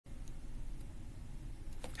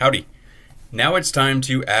Howdy. Now it's time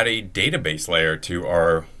to add a database layer to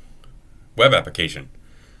our web application.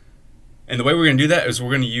 And the way we're going to do that is we're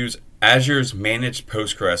going to use Azure's managed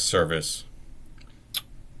Postgres service.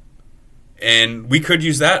 And we could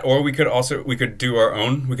use that, or we could do our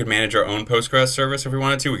own. We could manage our own Postgres service if we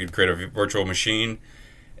wanted to. We could create a virtual machine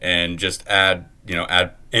and just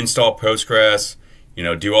install Postgres,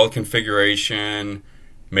 do all the configuration,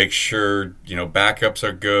 make sure, backups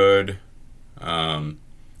are good,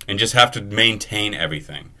 and just have to maintain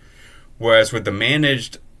everything. Whereas with the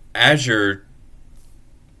managed Azure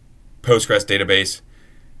Postgres database,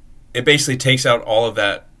 it basically takes out all of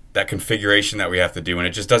that configuration that we have to do, and it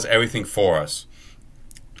just does everything for us.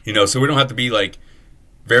 So we don't have to be like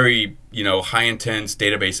very, high intense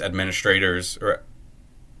database administrators.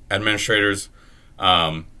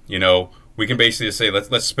 We can basically just say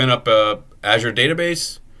let's spin up a Azure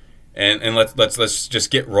database and let's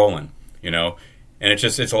just get rolling, And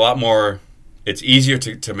it's a lot more, it's easier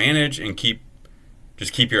to manage and keep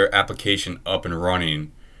your application up and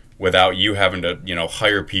running without you having to,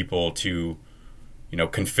 hire people to,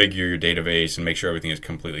 configure your database and make sure everything is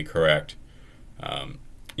completely correct.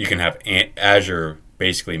 You can have Azure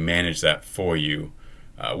basically manage that for you,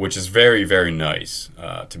 which is very, very nice,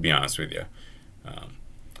 to be honest with you.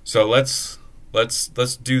 So let's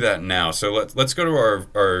do that now. So let's go to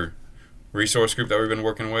our resource group that we've been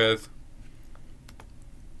working with.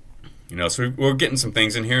 So we're getting some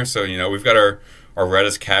things in here. So we've got our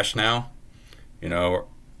Redis cache now.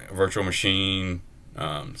 Virtual machine,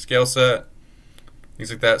 scale set,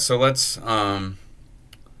 things like that. So let's go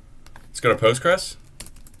to Postgres.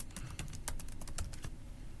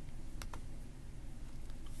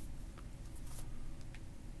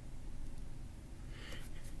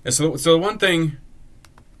 And so the one thing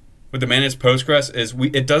with the managed Postgres is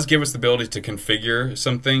it does give us the ability to configure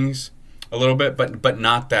some things a little bit, but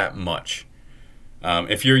not that much.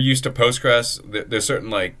 If you're used to Postgres, there's certain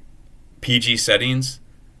like PG settings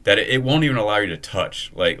that it won't even allow you to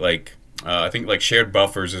touch. I think like shared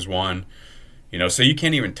buffers is one. So you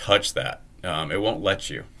can't even touch that. It won't let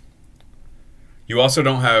you. You also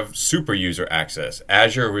don't have super user access.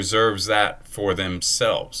 Azure reserves that for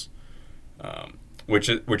themselves, which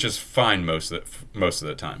is fine most of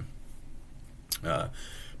the time. But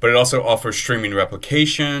it also offers streaming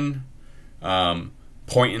replication,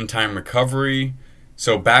 point-in-time recovery.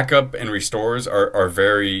 So backup and restores are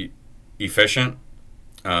very efficient,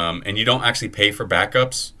 and you don't actually pay for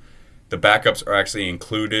backups. The backups are actually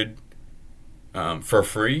included for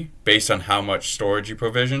free based on how much storage you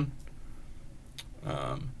provision.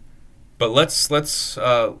 But let's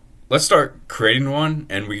start creating one,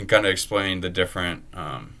 and we can kind of explain the different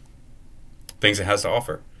things it has to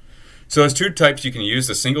offer. So there's two types you can use: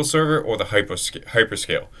 the single server or the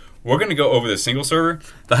hyperscale. We're going to go over the single server.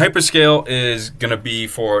 The hyperscale is going to be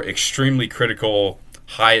for extremely critical,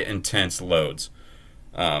 high intense loads.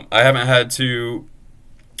 I haven't had to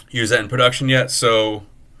use that in production yet, so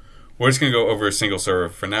we're just going to go over a single server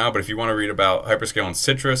for now. But if you want to read about hyperscale and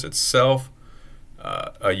Citrus itself,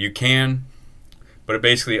 you can. But it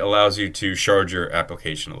basically allows you to shard your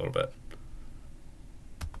application a little bit.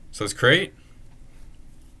 So let's create.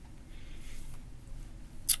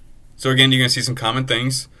 So again, you're going to see some common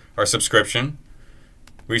things. Our subscription,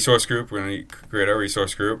 resource group, we're going to create our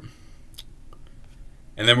resource group.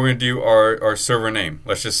 And then we're going to do our server name.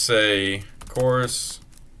 Let's just say course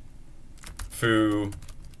foo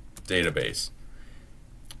database.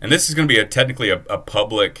 And this is going to be technically a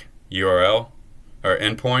public URL or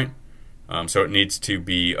endpoint. So it needs to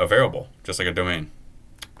be a variable, just like a domain.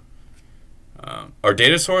 Our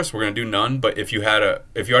data source, we're going to do none. But if you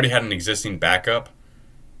already had an existing backup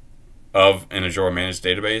of an Azure managed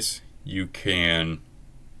database, you could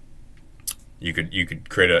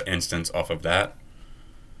create an instance off of that.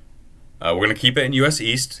 We're going to keep it in US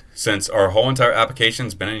East. Since our whole entire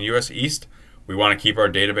application's been in US East, we want to keep our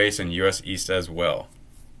database in US East as well.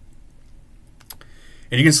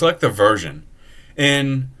 And you can select the version.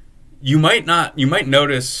 And you might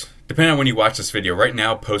notice, depending on when you watch this video, right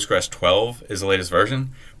now Postgres 12 is the latest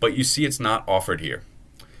version, but you see it's not offered here.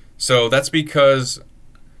 So that's because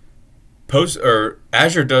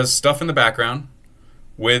Azure does stuff in the background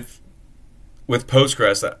with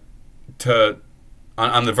Postgres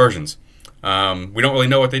on the versions. We don't really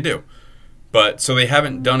know what they do, but so they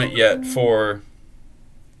haven't done it yet for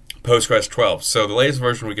Postgres 12. So the latest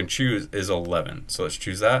version we can choose is 11. So let's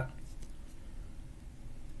choose that.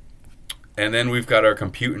 And then we've got our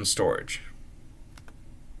compute and storage.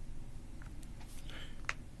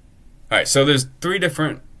 All right, so there's three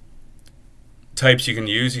different types you can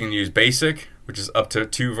use. You can use basic, which is up to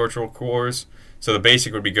 2 virtual cores. So the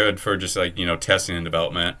basic would be good for just like, you know, testing and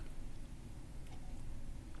development.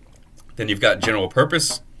 Then you've got general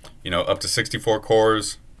purpose, you know, up to 64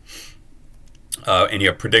 cores. And you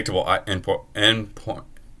have predictable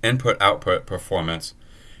input-output performance.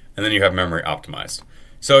 And then you have memory optimized.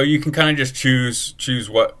 So you can kind of just choose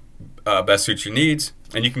what best suits your needs.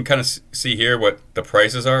 And you can kind of see here what the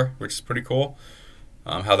prices are, which is pretty cool.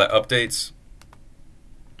 How that updates.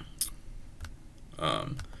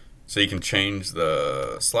 So you can change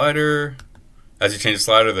the slider. As you change the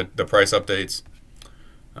slider, the price updates.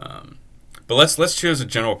 But let's choose a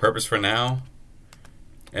general purpose for now.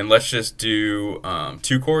 And let's just do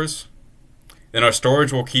 2 cores. Then our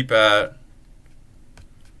storage will keep at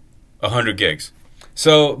 100 gigs.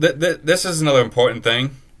 So this is another important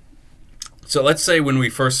thing. So let's say when we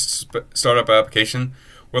first start up our application,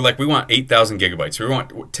 we're like, we want 8,000 gigabytes. We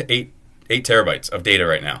want 8 terabytes of data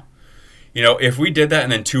right now. You know, if we did that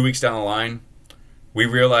and then 2 weeks down the line, we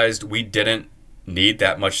realized we didn't need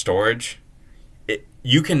that much storage,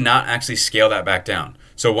 you cannot actually scale that back down.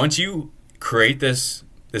 So once you create this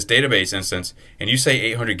database instance and you say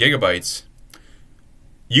 800 gigabytes,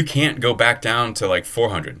 you can't go back down to like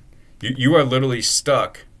 400. You are literally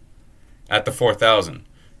stuck at the 4,000.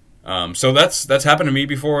 So that's happened to me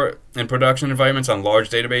before in production environments on large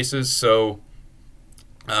databases. So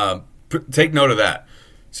take note of that.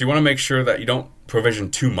 So you want to make sure that you don't provision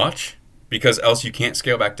too much, because else you can't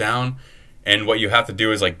scale back down. And what you have to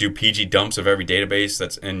do is like do PG dumps of every database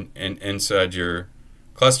that's inside your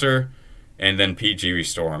cluster, and then PG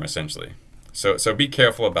restore them essentially. So be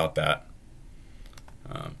careful about that.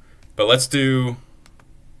 But let's do.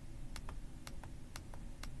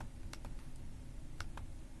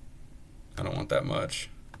 I don't want that much.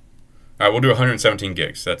 All right, we'll do 117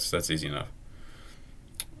 gigs. That's easy enough.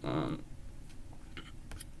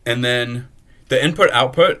 And then the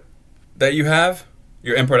input-output that you have,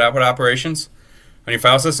 your input-output operations on your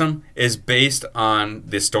file system, is based on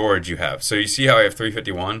the storage you have. So you see how I have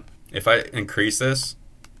 351? If I increase this,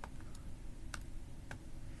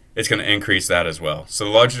 it's going to increase that as well. So the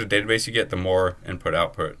larger the database you get, the more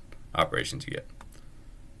input-output operations you get.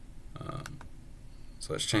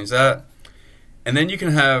 So let's change that. And then you can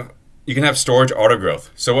have storage auto growth.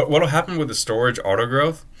 So what will happen with the storage auto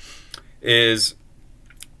growth is,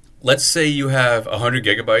 let's say you have 100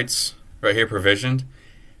 gigabytes right here provisioned,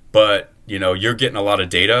 but you know you're getting a lot of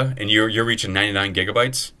data and you're reaching 99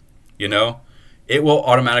 gigabytes. You know, it will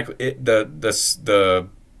automatically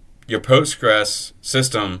your Postgres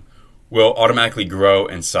system will automatically grow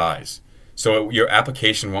in size. So your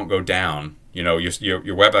application won't go down. You know,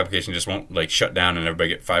 your web application just won't like shut down and everybody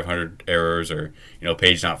get 500 errors or, you know,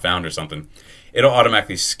 page not found or something. It'll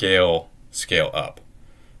automatically scale up.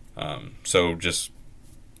 So just,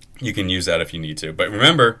 you can use that if you need to. But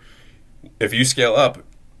remember, if you scale up,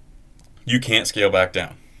 you can't scale back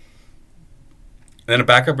down. And then a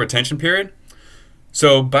backup retention period.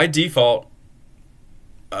 So by default,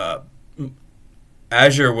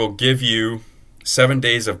 Azure will give you 7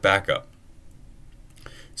 days of backup.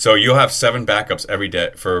 So you'll have 7 backups every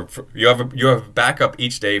day. You have backup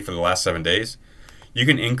each day for the last 7 days. You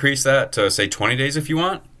can increase that to say 20 days if you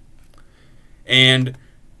want. And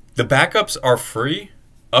the backups are free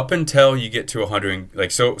up until you get to 100. Like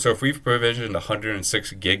so if we've provisioned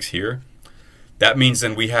 106 gigs here, that means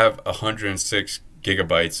then we have 106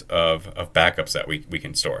 gigabytes of backups that we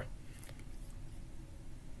can store.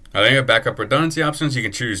 Now then you have backup redundancy options. You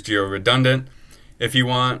can choose geo redundant if you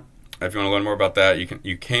want. If you want to learn more about that,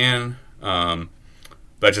 you can.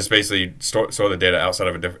 But just basically store the data outside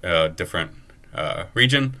of a different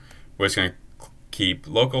region. We're just going to keep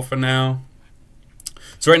local for now.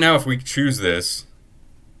 So right now, if we choose this,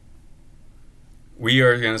 we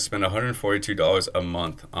are going to spend $142 a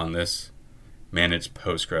month on this managed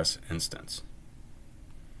Postgres instance.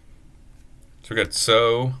 So good.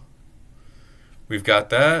 So we've got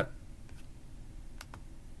that.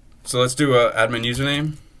 So let's do an admin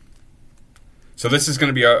username. So this is going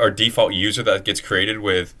to be our default user that gets created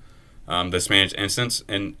with this managed instance,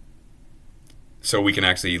 and so we can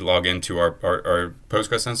actually log into our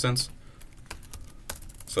Postgres instance.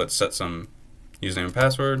 So let's set some username and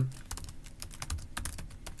password.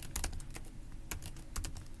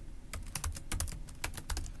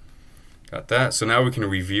 Got that. So now we can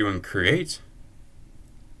review and create.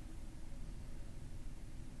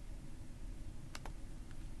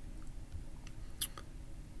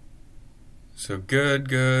 So good.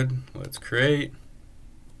 Let's create.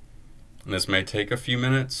 And this may take a few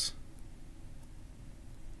minutes.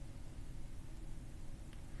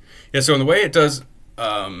 Yeah, so in the way it does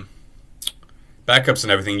backups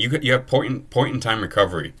and everything, you have point in time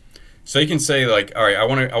recovery. So you can say like, all right, I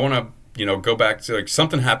want to go back to like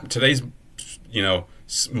something happened today's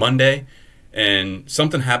Monday, and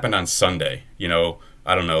something happened on Sunday.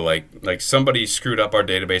 I don't know, like somebody screwed up our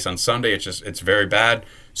database on Sunday. It's very bad.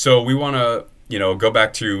 So we want to go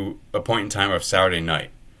back to a point in time of Saturday night.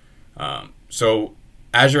 So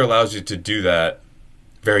Azure allows you to do that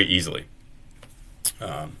very easily.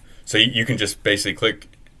 So you can just basically click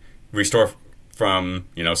restore from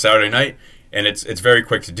Saturday night, and it's very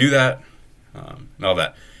quick to do that, and all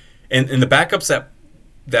that. And the backups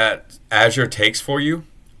that Azure takes for you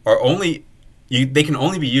are they can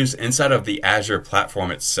only be used inside of the Azure platform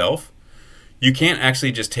itself. You can't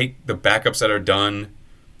actually just take the backups that are done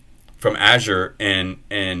from Azure and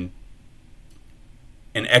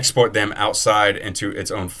export them outside into its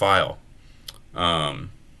own file.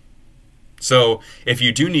 So if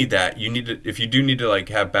you do need that, if you do need to like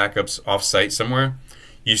have backups off-site somewhere,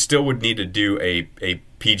 you still would need to do a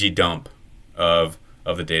PG dump of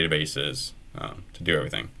the databases to do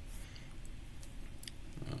everything.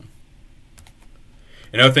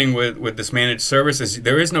 Another thing with this managed service is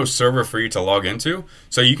there is no server for you to log into.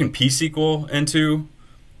 So you can psql into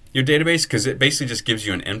your database because it basically just gives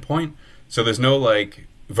you an endpoint. So there's no like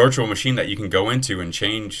virtual machine that you can go into and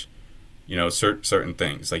change certain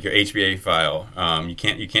things like your HBA file. You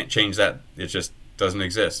can't change that. It just doesn't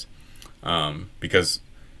exist because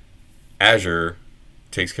Azure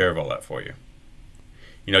takes care of all that for you.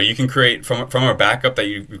 You can create from a backup that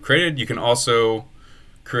you created. You can also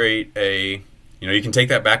create you can take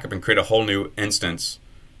that backup and create a whole new instance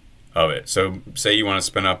of it. So say you want to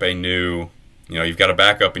spin up a new, you've got a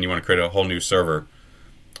backup and you want to create a whole new server,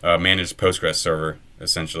 managed Postgres server,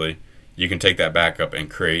 essentially. You can take that backup and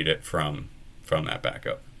create it from that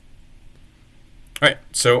backup. All right,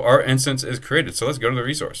 so our instance is created. So let's go to the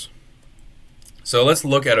resource. So let's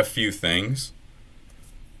look at a few things.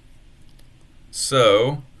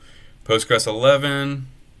 So Postgres 11,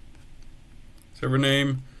 server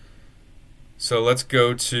name. So let's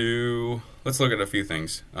look at a few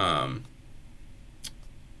things.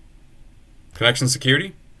 Connection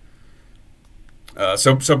security.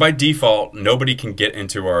 So by default, nobody can get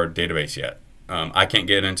into our database yet. I can't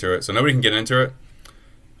get into it, so nobody can get into it.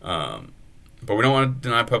 But we don't want to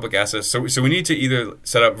deny public access. So we need to either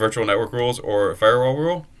set up virtual network rules or a firewall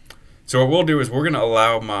rule. So what we'll do is we're going to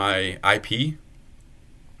allow my IP,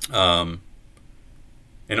 and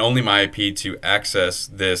only my IP, to access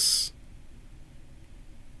this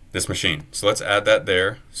machine. So let's add that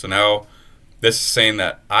there. So now this is saying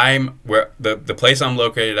that the place I'm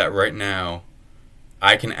located at right now,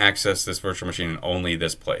 I can access this virtual machine in only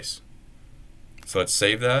this place. So let's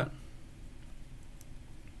save that.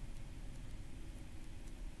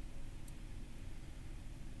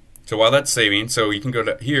 So while that's saving, so you can go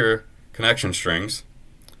to here, connection strings,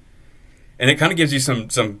 and it kind of gives you some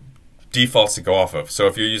defaults to go off of. So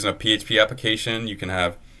if you're using a PHP application, you can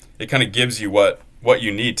have, it kind of gives you what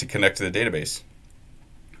you need to connect to the database.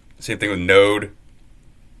 Same thing with Node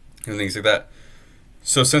and things like that.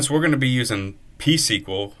 So since we're going to be using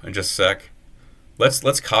psql in just a sec,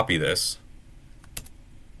 let's copy this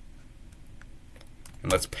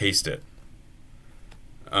and let's paste it.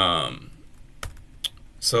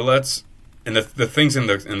 So let's, and the things in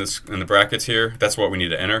the brackets here, that's what we need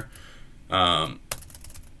to enter. I'm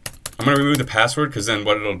going to remove the password because then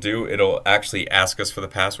what it'll do, it'll actually ask us for the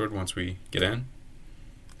password once we get in.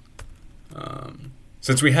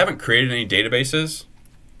 Since we haven't created any databases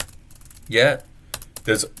yet,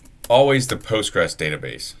 there's always the Postgres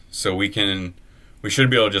database. So we should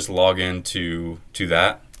be able to just log into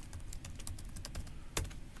that.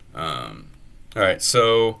 All right,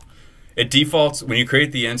 so it defaults, when you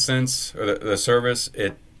create the instance or the service,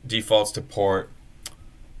 it defaults to port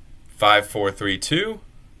 5432.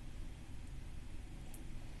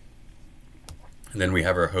 And then we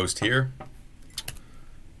have our host here.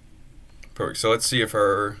 Perfect. So let's see if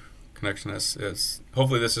our connection is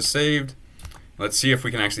hopefully this is saved. Let's see if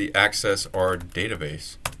we can actually access our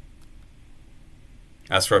database.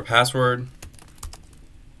 Ask for a password.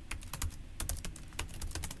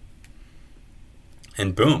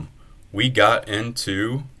 And boom, we got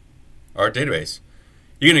into our database.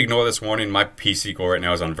 You can ignore this warning. My psql right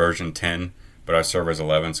now is on version 10, but our server is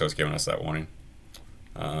 11, so it's giving us that warning.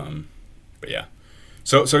 But yeah,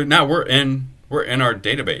 so now we're in our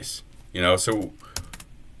database. So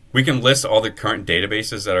we can list all the current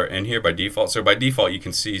databases that are in here by default. So by default, you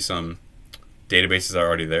can see some databases that are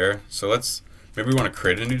already there. So maybe we want to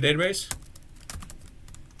create a new database.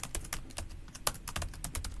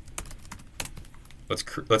 Let's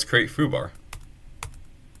create foobar.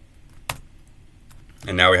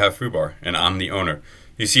 And now we have foobar, and I'm the owner.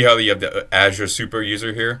 You see how you have the Azure super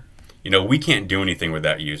user here? You know, we can't do anything with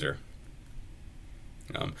that user.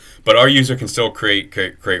 But our user can still create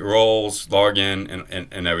roles, log in,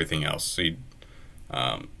 and everything else.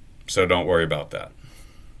 So don't worry about that.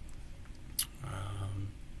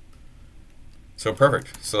 So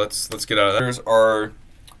perfect. So let's get out of that. Here's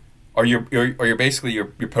are your basically your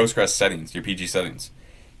Postgres settings, your PG settings.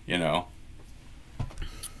 You know.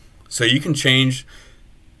 So you can change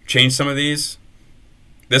some of these.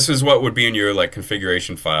 This is what would be in your like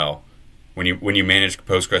configuration file when you manage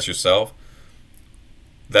Postgres yourself.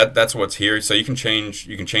 That's what's here. So you can change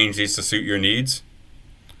these to suit your needs.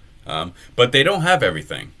 But they don't have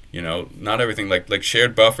everything. You know, not everything. Like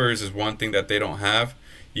shared buffers is one thing that they don't have.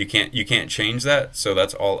 You can't change that. So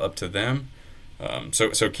that's all up to them.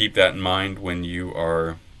 So keep that in mind when you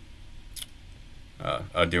are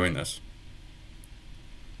doing this.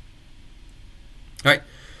 All right.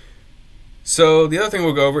 So the other thing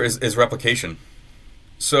we'll go over is replication.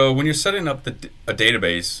 So when you're setting up a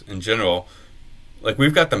database in general, like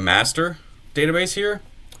we've got the master database here.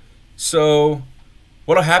 So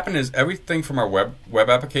what'll happen is everything from our web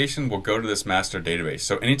application will go to this master database.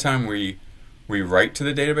 So anytime we write to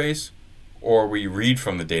the database or we read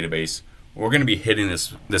from the database, we're going to be hitting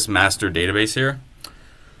this master database here.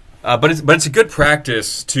 But it's a good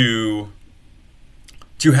practice to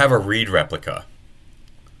have a read replica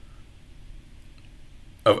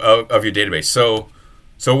of your database. So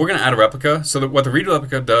we're going to add a replica. So what the read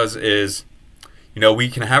replica does is, you know, we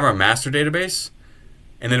can have our master database,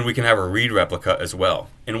 and then we can have a read replica as well.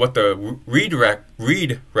 And what the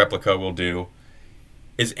read replica will do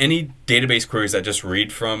is any database queries that just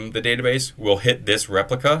read from the database will hit this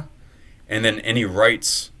replica, and then any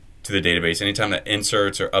writes to the database, anytime that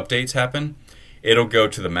inserts or updates happen, it'll go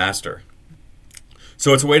to the master.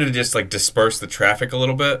 So it's a way to just like disperse the traffic a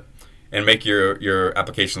little bit and make your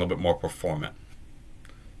application a little bit more performant.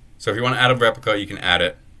 So if you want to add a replica, you can add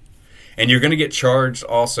it. And you're going to get charged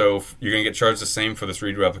also, you're going to get charged the same for this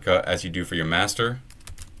read replica as you do for your master.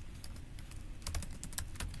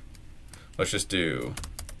 Let's just do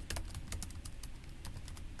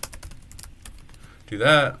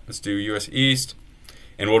that. Let's do US East.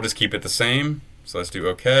 And we'll just keep it the same. So let's do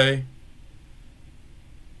OK.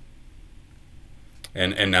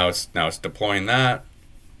 And now it's deploying that.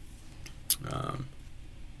 All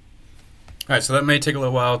right, so that may take a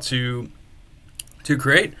little while to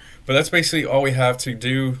create, but that's basically all we have to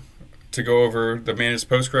do to go over the managed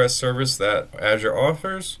Postgres service that Azure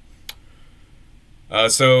offers.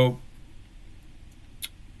 So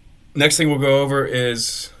next thing we'll go over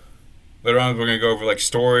is, later on we're going to go over like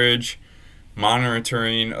storage,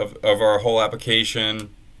 monitoring of our whole application,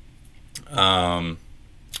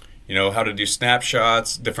 you know, how to do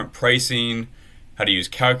snapshots, different pricing, how to use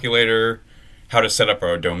calculator, how to set up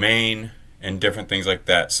our domain, and different things like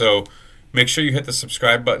that. So make sure you hit the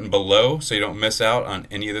subscribe button below so you don't miss out on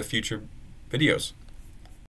any of the future videos.